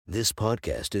This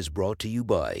podcast is brought to you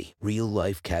by Real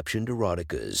Life Captioned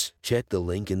Eroticas. Check the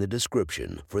link in the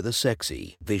description for the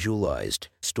sexy, visualized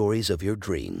stories of your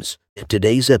dreams.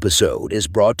 Today's episode is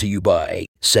brought to you by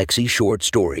Sexy Short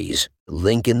Stories.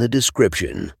 Link in the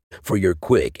description for your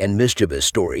quick and mischievous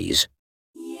stories.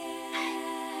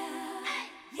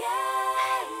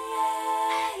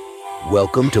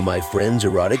 Welcome to my friend's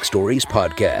Erotic Stories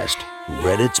podcast,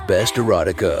 Reddit's Best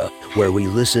Erotica, where we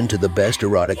listen to the best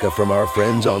erotica from our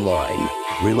friends online.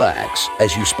 Relax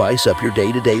as you spice up your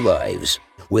day-to-day lives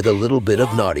with a little bit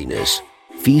of naughtiness.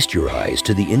 Feast your eyes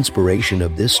to the inspiration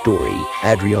of this story,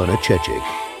 Adriana Chechik.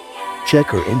 Check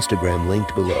her Instagram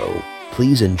linked below.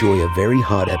 Please enjoy a very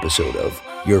hot episode of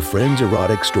Your Friend's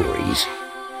Erotic Stories.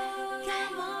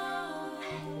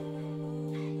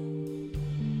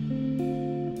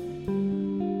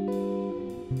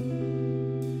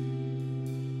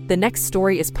 The next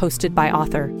story is posted by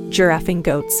author Giraffing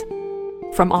Goats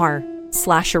from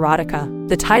r/erotica.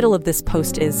 The title of this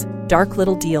post is Dark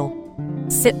Little Deal.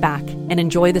 Sit back and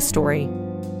enjoy the story.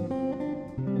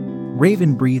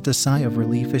 Raven breathed a sigh of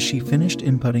relief as she finished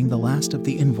inputting the last of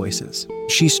the invoices.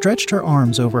 She stretched her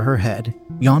arms over her head,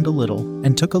 yawned a little,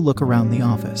 and took a look around the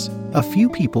office. A few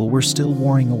people were still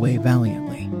warring away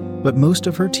valiantly, but most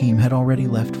of her team had already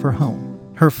left for home.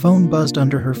 Her phone buzzed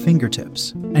under her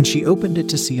fingertips, and she opened it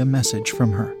to see a message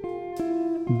from her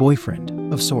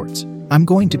boyfriend, of sorts. "I'm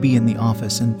going to be in the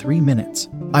office in 3 minutes.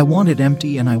 I want it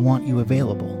empty and I want you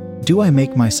available. Do I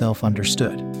make myself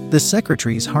understood?" The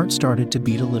secretary's heart started to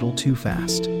beat a little too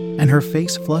fast, and her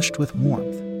face flushed with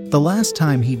warmth. The last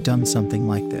time he'd done something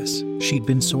like this, she'd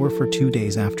been sore for 2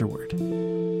 days afterward.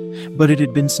 But it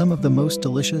had been some of the most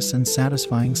delicious and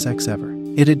satisfying sex ever.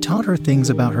 It had taught her things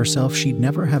about herself she'd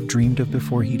never have dreamed of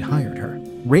before he'd hired her.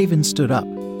 Raven stood up,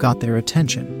 got their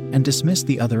attention, and dismissed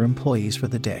the other employees for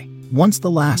the day. Once the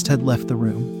last had left the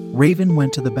room, Raven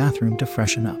went to the bathroom to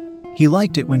freshen up. He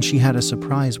liked it when she had a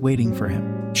surprise waiting for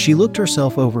him. She looked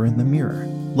herself over in the mirror,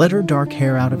 let her dark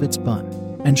hair out of its bun,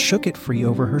 and shook it free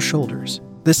over her shoulders.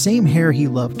 The same hair he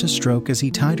loved to stroke as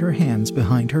he tied her hands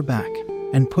behind her back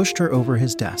and pushed her over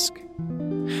his desk.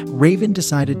 Raven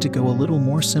decided to go a little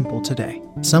more simple today.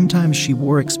 Sometimes she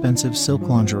wore expensive silk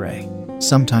lingerie,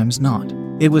 sometimes not.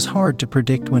 It was hard to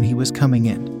predict when he was coming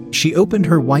in. She opened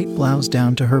her white blouse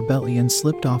down to her belly and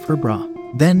slipped off her bra.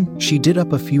 Then, she did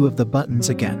up a few of the buttons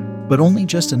again, but only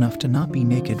just enough to not be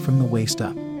naked from the waist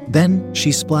up. Then,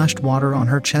 she splashed water on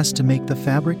her chest to make the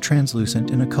fabric translucent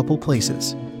in a couple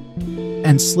places,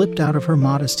 and slipped out of her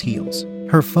modest heels.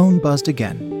 Her phone buzzed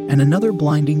again, and another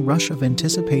blinding rush of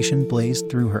anticipation blazed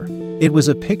through her. It was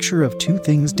a picture of two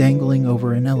things dangling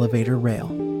over an elevator rail: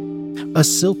 a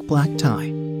silk black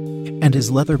tie and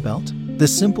his leather belt. The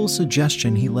simple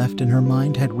suggestion he left in her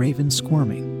mind had Raven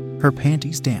squirming, her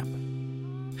panties damp.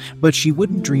 But she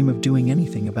wouldn't dream of doing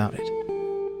anything about it.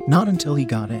 Not until he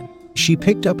got in. She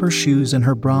picked up her shoes and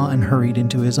her bra and hurried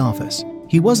into his office.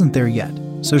 He wasn't there yet,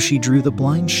 so she drew the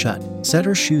blinds shut, set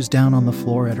her shoes down on the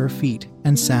floor at her feet,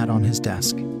 and sat on his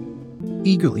desk,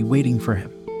 eagerly waiting for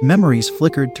him. Memories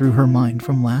flickered through her mind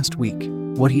from last week,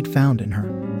 what he'd found in her.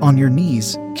 "On your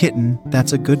knees, kitten,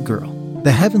 that's a good girl."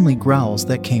 The heavenly growls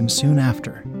that came soon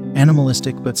after,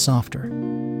 animalistic but softer,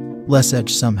 less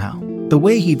edged somehow. The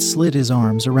way he'd slid his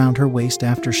arms around her waist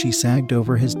after she sagged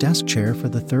over his desk chair for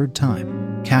the third time,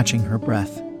 catching her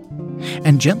breath,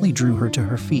 and gently drew her to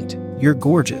her feet. "You're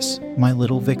gorgeous, my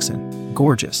little vixen.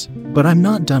 Gorgeous. But I'm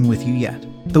not done with you yet."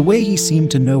 The way he seemed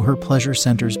to know her pleasure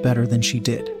centers better than she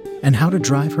did, and how to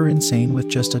drive her insane with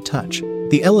just a touch.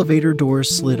 The elevator doors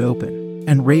slid open,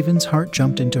 and Raven's heart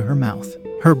jumped into her mouth.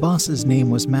 Her boss's name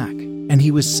was Mac, and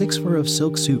he was 6'4" of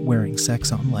silk suit wearing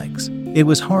sex on legs. It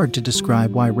was hard to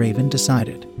describe why Raven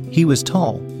decided. He was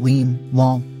tall, lean,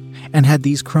 long, and had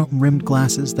these chrome-rimmed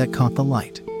glasses that caught the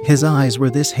light. His eyes were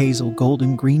this hazel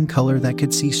golden green color that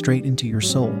could see straight into your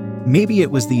soul. Maybe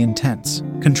it was the intense,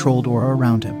 controlled aura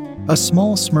around him. A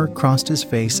small smirk crossed his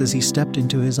face as he stepped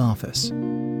into his office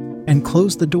and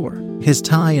closed the door. His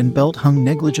tie and belt hung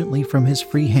negligently from his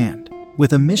free hand.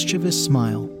 With a mischievous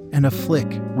smile and a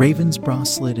flick, Raven's bra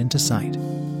slid into sight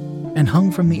and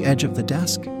hung from the edge of the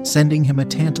desk, sending him a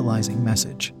tantalizing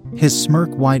message. His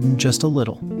smirk widened just a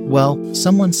little. Well,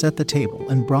 someone set the table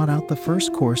and brought out the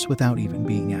first course without even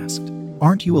being asked.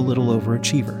 "Aren't you a little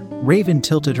overachiever?" Raven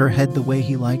tilted her head the way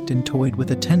he liked and toyed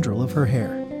with a tendril of her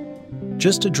hair,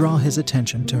 just to draw his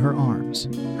attention to her arms,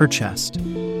 her chest,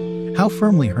 how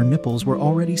firmly her nipples were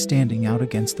already standing out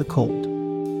against the cold,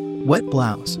 wet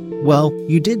blouse. "Well,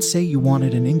 you did say you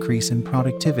wanted an increase in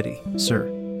productivity, sir,"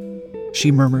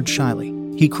 she murmured shyly.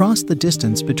 He crossed the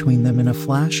distance between them in a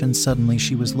flash, and suddenly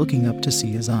she was looking up to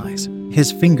see his eyes.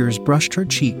 His fingers brushed her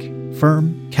cheek,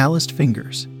 firm, calloused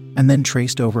fingers, and then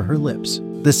traced over her lips.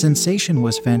 The sensation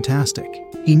was fantastic.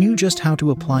 He knew just how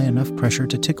to apply enough pressure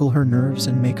to tickle her nerves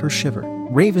and make her shiver.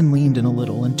 Raven leaned in a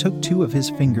little and took 2 of his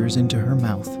fingers into her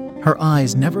mouth. Her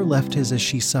eyes never left his as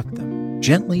she sucked them,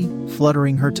 gently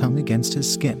fluttering her tongue against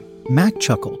his skin. Mac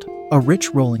chuckled, a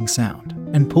rich rolling sound,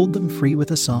 and pulled them free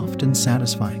with a soft and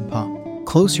satisfying pop.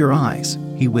 "Close your eyes,"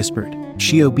 he whispered.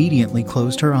 She obediently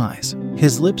closed her eyes.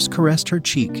 His lips caressed her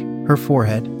cheek, her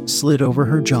forehead slid over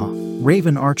her jaw.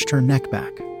 Raven arched her neck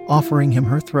back, offering him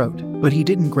her throat, but he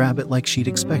didn't grab it like she'd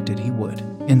expected he would.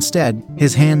 Instead,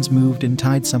 his hands moved and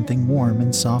tied something warm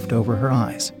and soft over her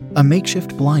eyes. A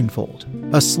makeshift blindfold.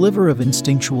 A sliver of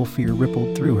instinctual fear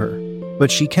rippled through her, but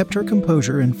she kept her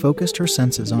composure and focused her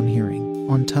senses on hearing,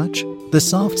 on touch. The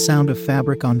soft sound of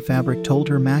fabric on fabric told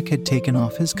her Mac had taken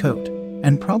off his coat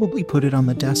and probably put it on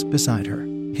the desk beside her.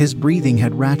 His breathing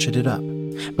had ratcheted up,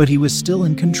 but he was still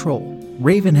in control.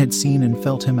 Raven had seen and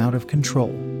felt him out of control,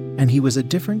 and he was a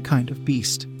different kind of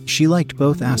beast. She liked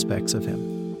both aspects of him,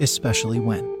 especially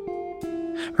when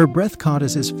her breath caught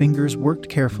as his fingers worked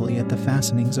carefully at the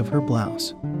fastenings of her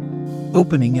blouse,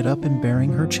 opening it up and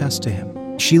baring her chest to him.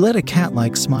 She let a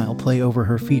cat-like smile play over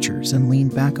her features and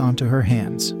leaned back onto her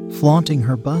hands, flaunting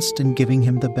her bust and giving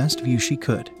him the best view she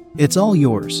could. "It's all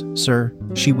yours, sir,"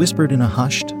 she whispered in a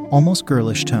hushed, almost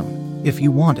girlish tone. "If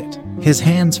you want it." His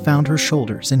hands found her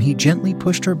shoulders and he gently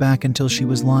pushed her back until she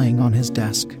was lying on his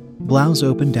desk, blouse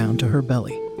open down to her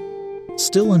belly.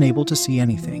 Still unable to see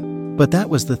anything, but that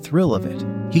was the thrill of it.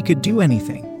 He could do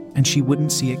anything, and she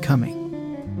wouldn't see it coming.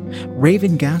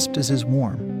 Raven gasped as his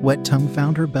warm, wet tongue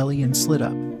found her belly and slid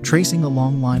up, tracing a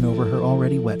long line over her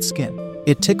already wet skin.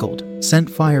 It tickled, sent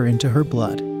fire into her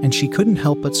blood, and she couldn't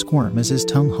help but squirm as his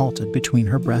tongue halted between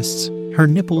her breasts. Her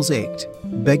nipples ached,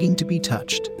 begging to be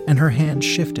touched, and her hands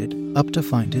shifted up to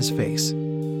find his face,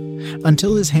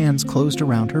 until his hands closed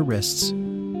around her wrists,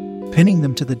 pinning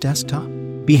them to the desktop.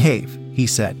 "Behave," he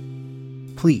said.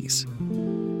 "Please."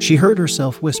 She heard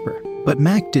herself whisper, but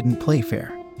Mac didn't play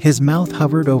fair. His mouth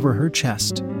hovered over her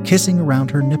chest, kissing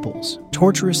around her nipples,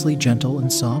 tortuously gentle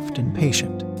and soft and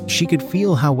patient. She could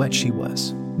feel how wet she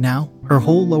was. Now, her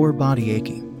whole lower body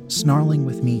aching, snarling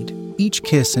with need. Each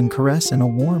kiss and caress and a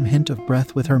warm hint of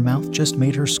breath with her mouth just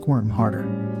made her squirm harder.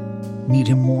 Need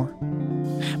him more?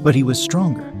 But he was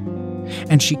stronger,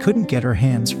 and she couldn't get her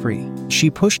hands free. She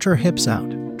pushed her hips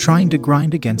out, trying to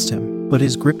grind against him, but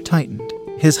his grip tightened.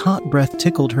 His hot breath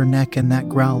tickled her neck and that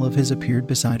growl of his appeared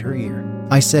beside her ear.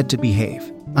 "I said to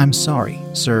behave." "I'm sorry,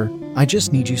 sir. I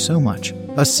just need you so much."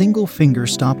 A single finger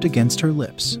stopped against her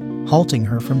lips, halting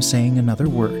her from saying another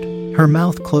word. Her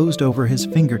mouth closed over his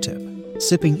fingertip,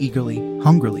 sipping eagerly,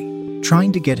 hungrily,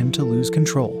 trying to get him to lose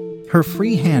control. Her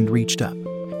free hand reached up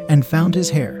and found his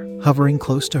hair, hovering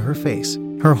close to her face.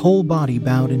 Her whole body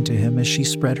bowed into him as she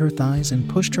spread her thighs and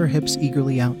pushed her hips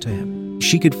eagerly out to him.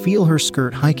 She could feel her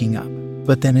skirt hiking up,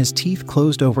 but then his teeth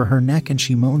closed over her neck and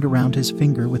she moaned around his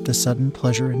finger with the sudden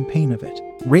pleasure and pain of it.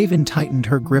 Raven tightened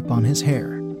her grip on his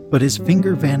hair, but his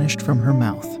finger vanished from her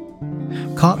mouth,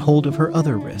 caught hold of her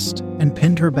other wrist, and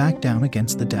pinned her back down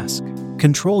against the desk.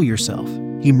 "Control yourself,"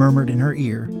 he murmured in her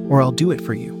ear, "or I'll do it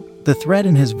for you." The threat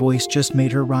in his voice just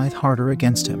made her writhe harder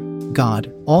against him.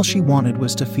 God, all she wanted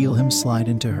was to feel him slide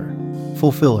into her,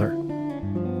 fulfill her,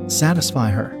 satisfy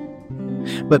her.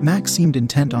 But Max seemed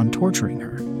intent on torturing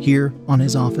her, here, on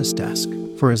his office desk,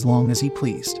 for as long as he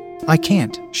pleased. "I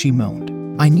can't," she moaned.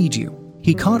 "I need you."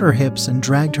 He caught her hips and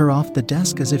dragged her off the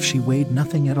desk as if she weighed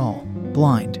nothing at all.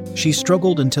 Blind, she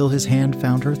struggled until his hand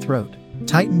found her throat,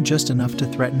 tightened just enough to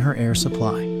threaten her air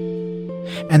supply.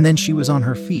 And then she was on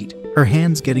her feet, her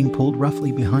hands getting pulled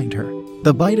roughly behind her.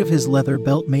 The bite of his leather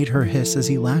belt made her hiss as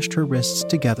he lashed her wrists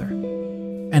together,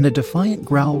 and a defiant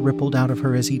growl rippled out of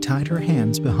her as he tied her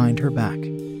hands behind her back,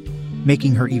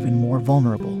 making her even more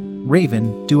vulnerable.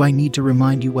 "Raven, do I need to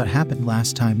remind you what happened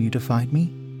last time you defied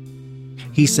me?"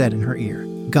 he said in her ear.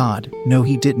 God, no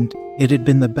he didn't. It had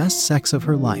been the best sex of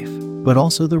her life, but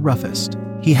also the roughest.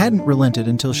 He hadn't relented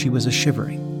until she was a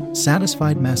shivering,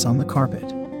 satisfied mess on the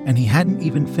carpet, and he hadn't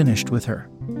even finished with her.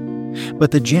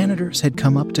 But the janitors had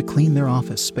come up to clean their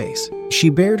office space. She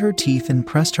bared her teeth and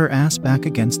pressed her ass back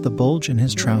against the bulge in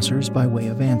his trousers by way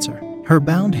of answer. Her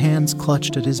bound hands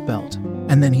clutched at his belt,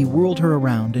 and then he whirled her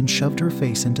around and shoved her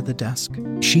face into the desk.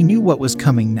 She knew what was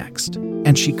coming next,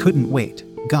 and she couldn't wait.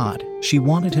 God, she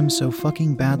wanted him so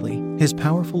fucking badly, his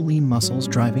powerful lean muscles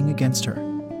driving against her,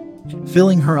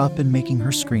 filling her up and making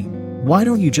her scream. "Why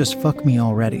don't you just fuck me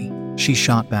already?" she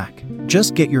shot back.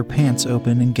 "Just get your pants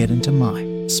open and get into my..."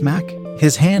 Smack!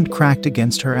 His hand cracked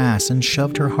against her ass and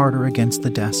shoved her harder against the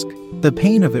desk. The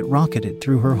pain of it rocketed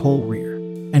through her whole rear,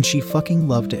 and she fucking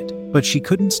loved it, but she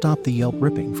couldn't stop the yelp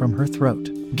ripping from her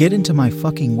throat. "Get into my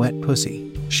fucking wet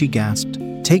pussy," she gasped.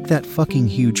 "Take that fucking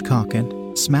huge cock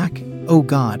and smack." Oh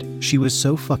God, she was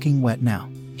so fucking wet now.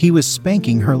 He was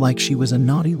spanking her like she was a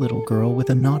naughty little girl with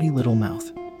a naughty little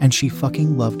mouth, and she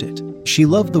fucking loved it. She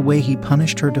loved the way he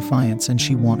punished her defiance, and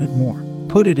she wanted more.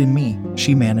 "Put it in me,"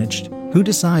 she managed. "Who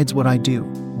decides what I do?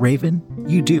 Raven,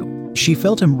 you do." She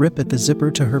felt him rip at the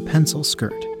zipper to her pencil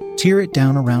skirt, tear it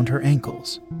down around her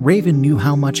ankles. Raven knew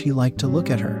how much he liked to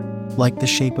look at her, liked the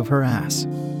shape of her ass,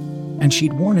 and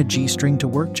she'd worn a G-string to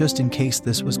work just in case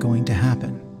this was going to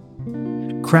happen.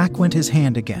 Crack went his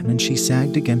hand again, and she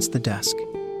sagged against the desk,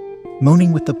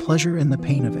 moaning with the pleasure and the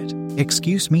pain of it.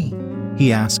 "Excuse me?"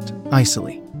 he asked,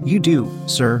 icily. "You do,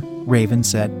 sir," Raven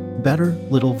said. "Better,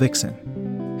 little vixen."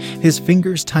 His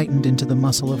fingers tightened into the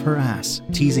muscle of her ass,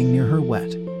 teasing near her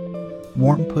wet,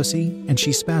 warm pussy, and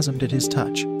she spasmed at his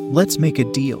touch. "Let's make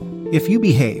a deal. If you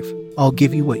behave, I'll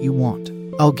give you what you want.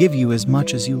 I'll give you as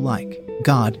much as you like.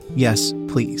 God, yes,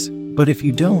 please. But if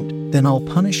you don't, then I'll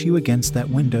punish you against that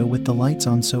window with the lights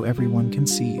on so everyone can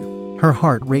see you." Her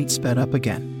heart rate sped up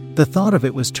again. The thought of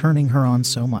it was turning her on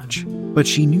so much. But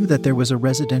she knew that there was a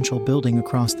residential building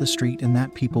across the street and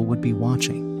that people would be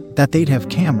watching. That they'd have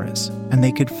cameras, and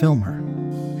they could film her,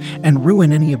 and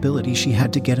ruin any ability she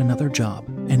had to get another job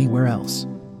anywhere else.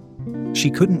 She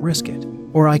couldn't risk it.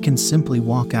 "Or I can simply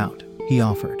walk out," he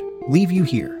offered. "Leave you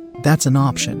here. That's an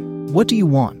option. What do you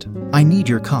want?" "I need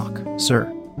your cock, sir."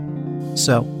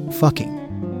 "So, fucking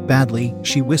badly,"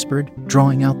 she whispered,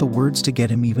 drawing out the words to get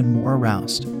him even more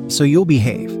aroused. "So you'll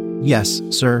behave?" "Yes,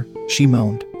 sir," she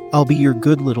moaned. "I'll be your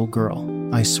good little girl,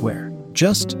 I swear.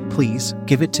 Just, please,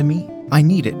 give it to me. I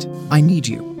need it. I need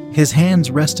you." His hands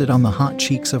rested on the hot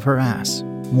cheeks of her ass,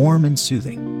 warm and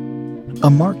soothing. A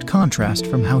marked contrast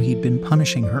from how he'd been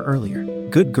punishing her earlier.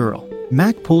 "Good girl."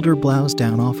 Mac pulled her blouse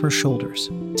down off her shoulders,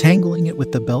 tangling it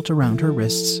with the belt around her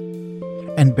wrists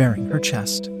and baring her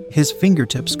chest. His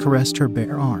fingertips caressed her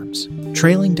bare arms,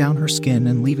 trailing down her skin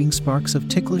and leaving sparks of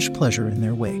ticklish pleasure in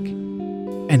their wake.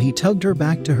 And he tugged her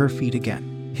back to her feet again.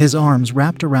 His arms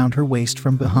wrapped around her waist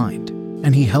from behind,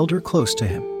 and he held her close to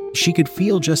him. She could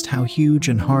feel just how huge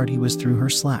and hard he was through her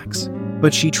slacks,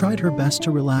 but she tried her best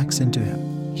to relax into him.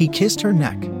 He kissed her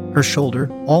neck, her shoulder,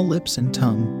 all lips and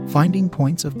tongue, finding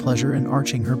points of pleasure and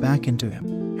arching her back into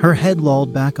him. Her head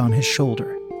lolled back on his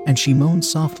shoulder, and she moaned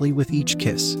softly with each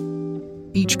kiss,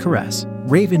 each caress.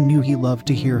 Raven knew he loved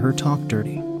to hear her talk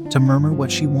dirty, to murmur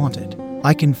what she wanted.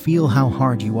 "I can feel how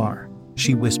hard you are,"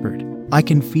 she whispered. "I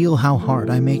can feel how hard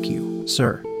I make you,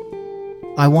 sir.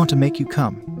 I want to make you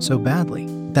come, so badly."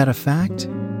 "That a fact?"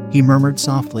 he murmured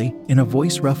softly, in a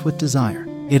voice rough with desire.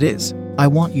 "It is. I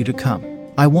want you to come.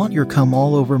 I want your cum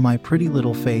all over my pretty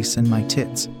little face and my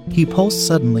tits." He pulsed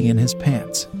suddenly in his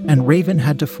pants, and Raven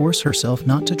had to force herself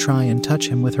not to try and touch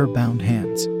him with her bound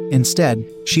hands. Instead,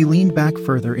 she leaned back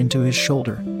further into his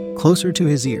shoulder, closer to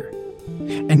his ear,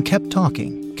 and kept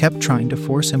talking, kept trying to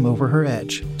force him over her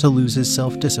edge, to lose his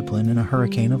self-discipline in a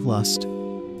hurricane of lust,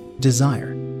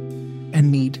 desire,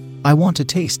 and need. "I want to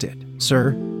taste it,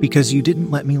 sir, because you didn't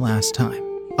let me last time.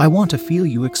 I want to feel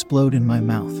you explode in my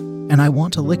mouth, and I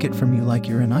want to lick it from you like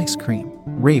you're an ice cream."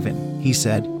 "Raven," he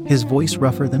said, his voice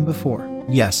rougher than before.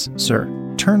 "Yes, sir.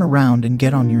 Turn around and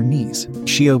get on your knees."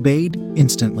 She obeyed,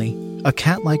 instantly, a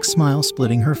cat-like smile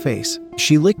splitting her face.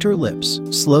 She licked her lips,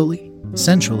 slowly,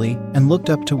 sensually, and looked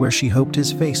up to where she hoped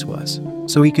his face was,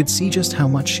 so he could see just how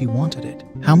much she wanted it,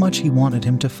 how much he wanted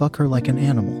him to fuck her like an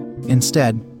animal.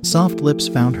 Instead, soft lips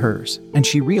found hers, and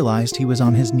she realized he was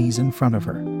on his knees in front of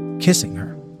her, kissing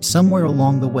her. Somewhere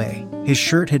along the way, his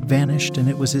shirt had vanished and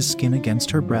it was his skin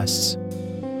against her breasts,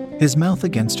 his mouth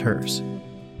against hers.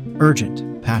 Urgent,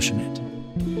 passionate.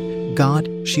 God,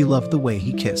 she loved the way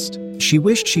he kissed. She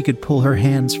wished she could pull her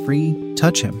hands free,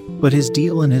 touch him, but his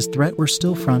deal and his threat were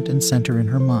still front and center in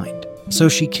her mind. So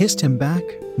she kissed him back,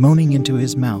 moaning into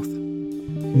his mouth,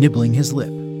 nibbling his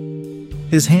lip.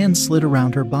 His hands slid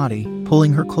around her body,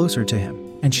 pulling her closer to him,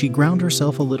 and she ground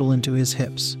herself a little into his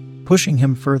hips, pushing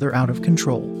him further out of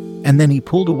control. And then he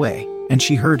pulled away, and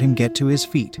she heard him get to his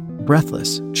feet.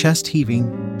 Breathless, chest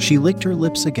heaving, she licked her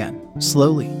lips again,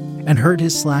 slowly, and heard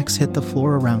his slacks hit the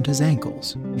floor around his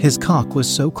ankles. His cock was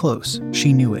so close,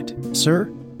 she knew it. "Sir?"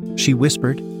 she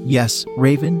whispered. "Yes,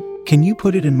 Raven. Can you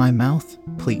put it in my mouth,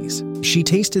 please?" She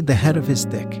tasted the head of his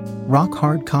thick,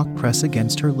 rock-hard cock press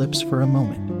against her lips for a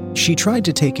moment. She tried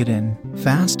to take it in,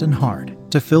 fast and hard,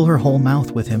 to fill her whole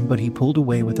mouth with him, but he pulled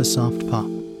away with a soft pop.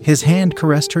 His hand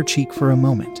caressed her cheek for a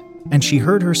moment, and she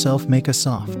heard herself make a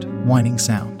soft, whining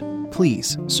sound.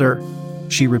 "Please, sir,"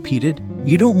 she repeated.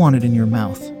 "You don't want it in your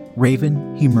mouth,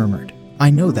 Raven, he murmured.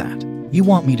 I know that. You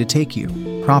want me to take you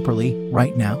properly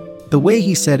right now? The way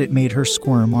he said it made her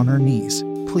squirm on her knees.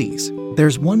 Please,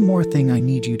 there's one more thing I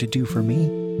need you to do for me,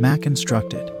 Mac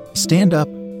instructed. Stand up,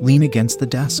 lean against the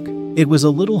desk. It was a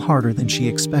little harder than she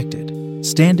expected,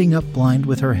 standing up blind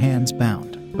with her hands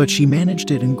bound, but she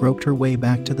managed it and groped her way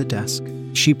back to the desk.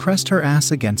 She pressed her ass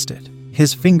against it.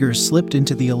 His fingers slipped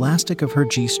into the elastic of her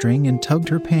G-string and tugged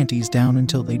her panties down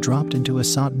until they dropped into a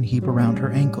sodden heap around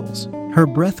her ankles. Her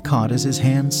breath caught as his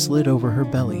hands slid over her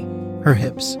belly, her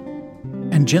hips,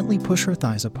 and gently pushed her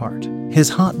thighs apart. His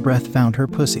hot breath found her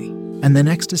pussy, and then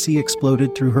ecstasy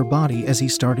exploded through her body as he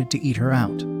started to eat her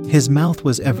out. His mouth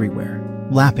was everywhere,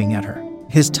 lapping at her.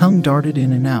 His tongue darted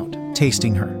in and out,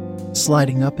 tasting her,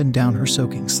 sliding up and down her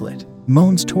soaking slit.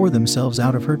 Moans tore themselves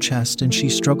out of her chest and she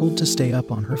struggled to stay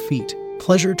up on her feet.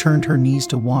 Pleasure turned her knees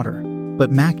to water,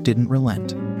 but Mac didn't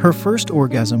relent. Her first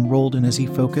orgasm rolled in as he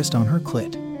focused on her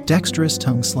clit, dexterous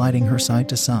tongue sliding her side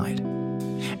to side.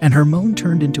 And her moan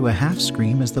turned into a half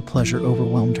scream as the pleasure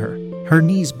overwhelmed her. Her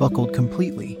knees buckled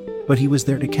completely, but he was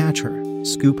there to catch her,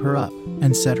 scoop her up,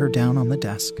 and set her down on the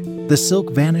desk. The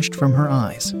silk vanished from her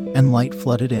eyes, and light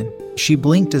flooded in. She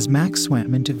blinked as Max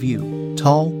swam into view,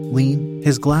 tall, lean,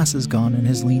 his glasses gone and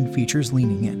his lean features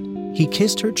leaning in. He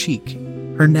kissed her cheek,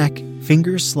 her neck,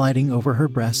 fingers sliding over her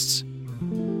breasts,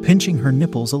 pinching her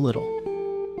nipples a little.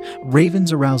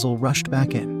 Raven's arousal rushed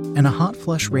back in, and a hot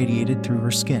flush radiated through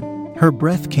her skin. Her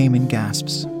breath came in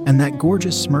gasps, and that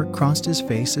gorgeous smirk crossed his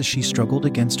face as she struggled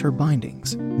against her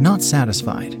bindings. Not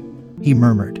satisfied, he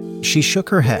murmured. She shook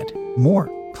her head. More,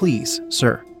 please,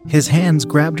 sir. His hands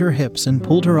grabbed her hips and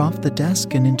pulled her off the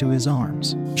desk and into his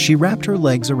arms. She wrapped her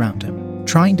legs around him,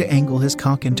 trying to angle his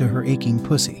cock into her aching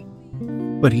pussy.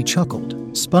 But he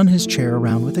chuckled, spun his chair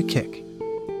around with a kick,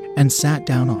 and sat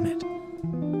down on it,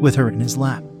 with her in his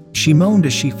lap. She moaned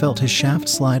as she felt his shaft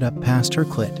slide up past her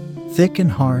clit, thick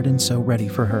and hard and so ready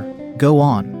for her. Go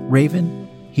on, Raven,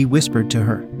 he whispered to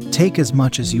her. Take as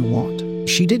much as you want.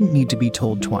 She didn't need to be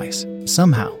told twice.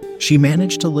 Somehow, she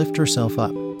managed to lift herself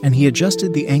up, and he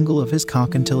adjusted the angle of his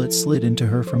cock until it slid into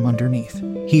her from underneath.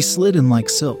 He slid in like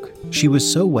silk. She was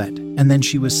so wet, and then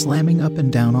she was slamming up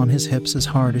and down on his hips as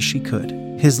hard as she could.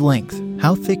 His length,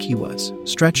 how thick he was,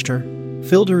 stretched her,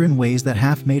 filled her in ways that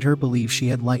half made her believe she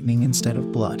had lightning instead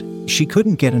of blood. She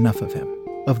couldn't get enough of him,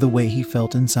 of the way he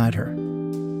felt inside her.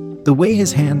 The way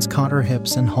his hands caught her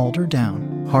hips and hauled her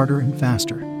down, harder and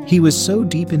faster. He was so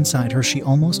deep inside her she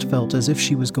almost felt as if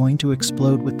she was going to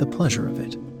explode with the pleasure of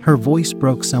it. Her voice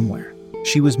broke somewhere.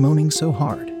 She was moaning so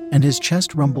hard, and his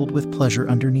chest rumbled with pleasure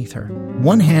underneath her.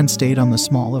 One hand stayed on the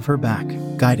small of her back,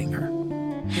 guiding her,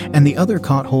 and the other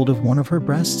caught hold of one of her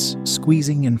breasts,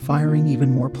 squeezing and firing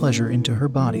even more pleasure into her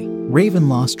body. Raven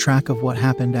lost track of what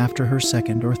happened after her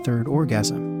second or third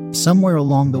orgasm. Somewhere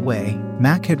along the way,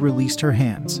 Mac had released her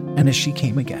hands, and as she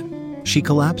came again, she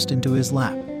collapsed into his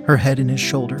lap, her head in his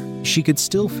shoulder. She could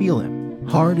still feel him,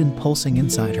 hard and pulsing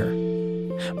inside her.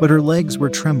 But her legs were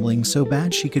trembling so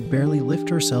bad she could barely lift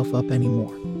herself up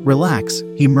anymore. Relax,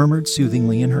 he murmured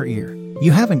soothingly in her ear.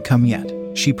 You haven't come yet,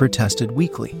 she protested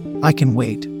weakly. I can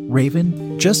wait,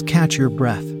 Raven, just catch your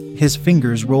breath. His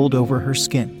fingers rolled over her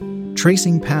skin,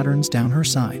 tracing patterns down her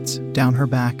sides, down her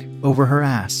back, over her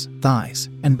ass, thighs,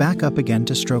 and back up again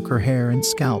to stroke her hair and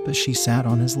scalp as she sat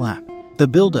on his lap. The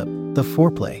buildup, the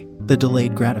foreplay, the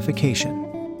delayed gratification.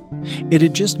 It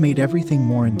had just made everything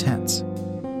more intense,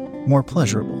 more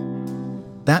pleasurable,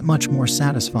 that much more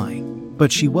satisfying.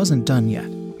 But she wasn't done yet.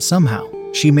 Somehow,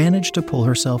 she managed to pull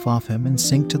herself off him and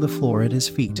sink to the floor at his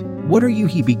feet. What are you?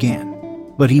 He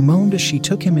began, but he moaned as she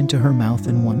took him into her mouth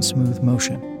in one smooth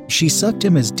motion. She sucked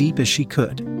him as deep as she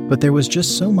could, but there was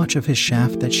just so much of his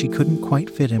shaft that she couldn't quite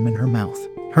fit him in her mouth.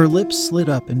 Her lips slid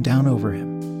up and down over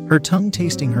him, her tongue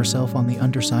tasting herself on the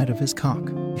underside of his cock.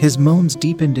 His moans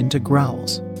deepened into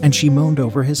growls, and she moaned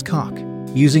over his cock,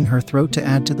 using her throat to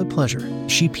add to the pleasure.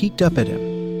 She peeked up at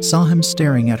him, saw him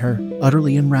staring at her,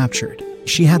 utterly enraptured.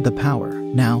 She had the power,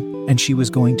 now, and she was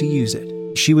going to use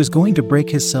it. She was going to break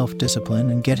his self-discipline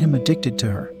and get him addicted to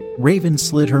her. Raven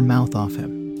slid her mouth off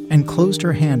him, and closed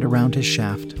her hand around his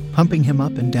shaft, pumping him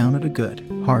up and down at a good,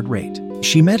 hard rate.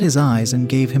 She met his eyes and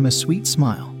gave him a sweet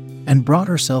smile, and brought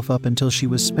herself up until she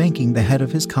was spanking the head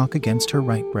of his cock against her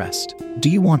right breast. Do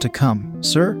you want to come,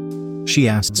 sir? She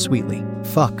asked sweetly.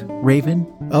 Fuck, Raven?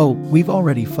 Oh, we've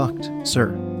already fucked, sir.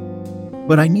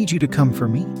 But I need you to come for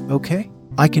me, okay?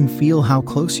 I can feel how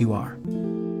close you are.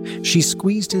 She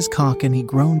squeezed his cock and he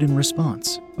groaned in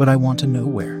response. But I want to know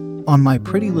where. On my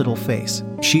pretty little face.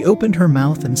 She opened her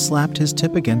mouth and slapped his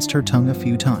tip against her tongue a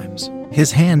few times.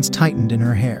 His hands tightened in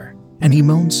her hair, and he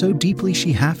moaned so deeply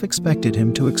she half expected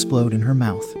him to explode in her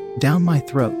mouth. Down my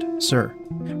throat, sir."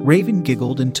 Raven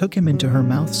giggled and took him into her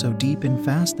mouth so deep and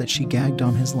fast that she gagged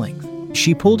on his length.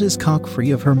 She pulled his cock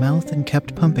free of her mouth and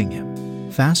kept pumping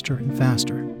him, faster and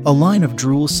faster. A line of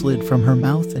drool slid from her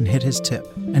mouth and hit his tip,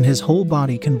 and his whole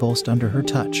body convulsed under her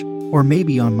touch. Or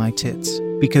maybe on my tits,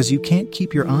 because you can't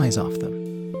keep your eyes off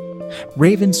them.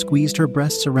 Raven squeezed her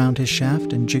breasts around his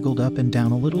shaft and jiggled up and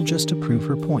down a little just to prove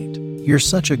her point. "You're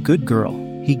such a good girl,"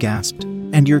 he gasped.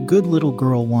 "And your good little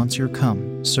girl wants your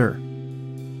cum, sir.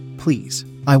 Please,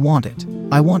 I want it.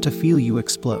 I want to feel you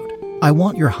explode. I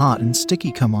want your hot and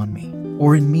sticky cum on me.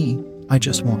 Or in me, I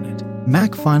just want it."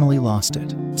 Mac finally lost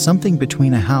it. Something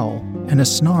between a howl and a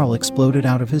snarl exploded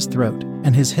out of his throat,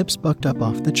 and his hips bucked up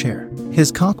off the chair.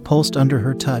 His cock pulsed under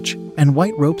her touch, and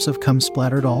white ropes of cum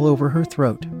splattered all over her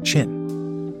throat,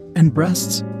 chin, and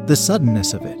breasts. The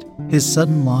suddenness of it, his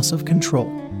sudden loss of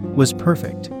control, was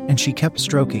perfect, and she kept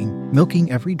stroking,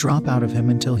 milking every drop out of him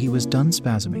until he was done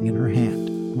spasming in her hand.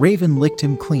 Raven licked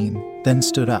him clean, then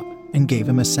stood up and gave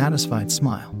him a satisfied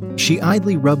smile. She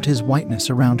idly rubbed his whiteness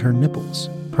around her nipples,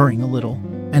 purring a little,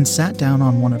 and sat down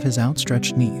on one of his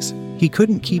outstretched knees. He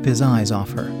couldn't keep his eyes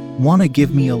off her. "Wanna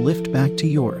give me a lift back to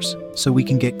yours, so we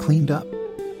can get cleaned up?"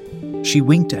 She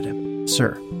winked at him.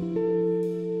 "Sir."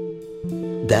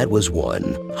 That was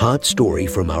one hot story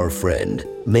from our friend.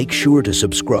 Make sure to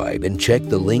subscribe and check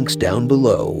the links down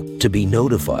below to be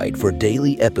notified for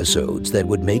daily episodes that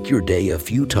would make your day a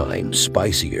few times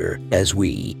spicier as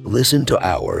we listen to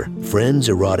our friends'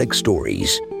 erotic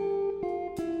stories.